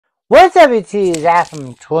What's up, it's Zach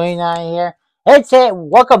from 29 here. It's it.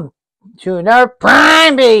 Welcome to another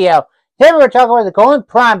Prime video. Today we're talking about the Golden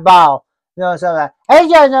Prime Ball. As you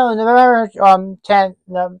guys know, November 10th,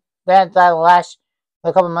 last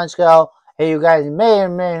a couple months ago, and you guys may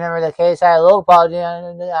remember the KSI Logan Paul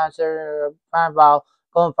the Prime Ball,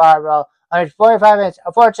 Golden Prime Ball. Under 45 minutes.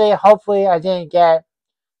 Unfortunately, hopefully, I didn't get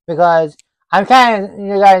because I'm kind of,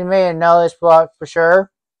 you guys may know this for sure.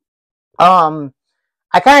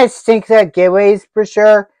 I kind of think that giveaways for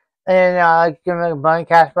sure, and giving like bunny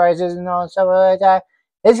cash prizes and all stuff like that.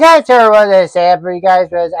 It's kind of terrible to say it for you guys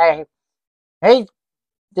because I hate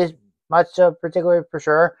this much particularly for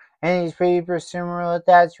sure, and it's pretty similar like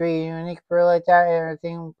that. It's pretty unique for like that and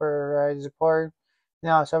everything for support,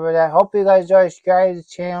 stuff like that. Hope you guys enjoy. Subscribe to the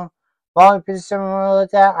channel. Follow me pretty similar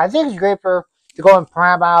like that. I think it's great for the Golden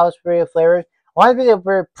Prime Bottles for flavors. I want to be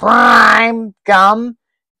for prime gum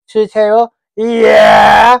to the table.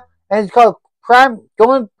 Yeah, and it's called Prime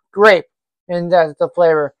Golden Grape, and that's the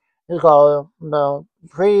flavor. It's called the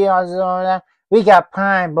pretty awesome. We got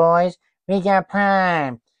Prime, boys. We got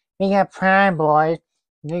Prime. We got Prime, boys.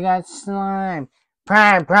 We got slime.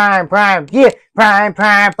 Prime, Prime, Prime. Yeah, Prime,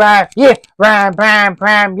 Prime, Prime. Yeah, Prime, Prime,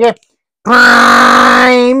 Prime. Yeah,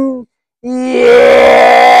 Prime. Yeah,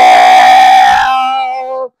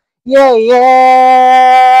 yeah,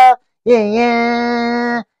 yeah, yeah,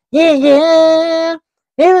 yeah. Yeah.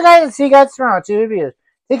 Hey, guys, see you guys tomorrow. 2 reviews.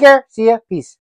 Take care. See ya. Peace.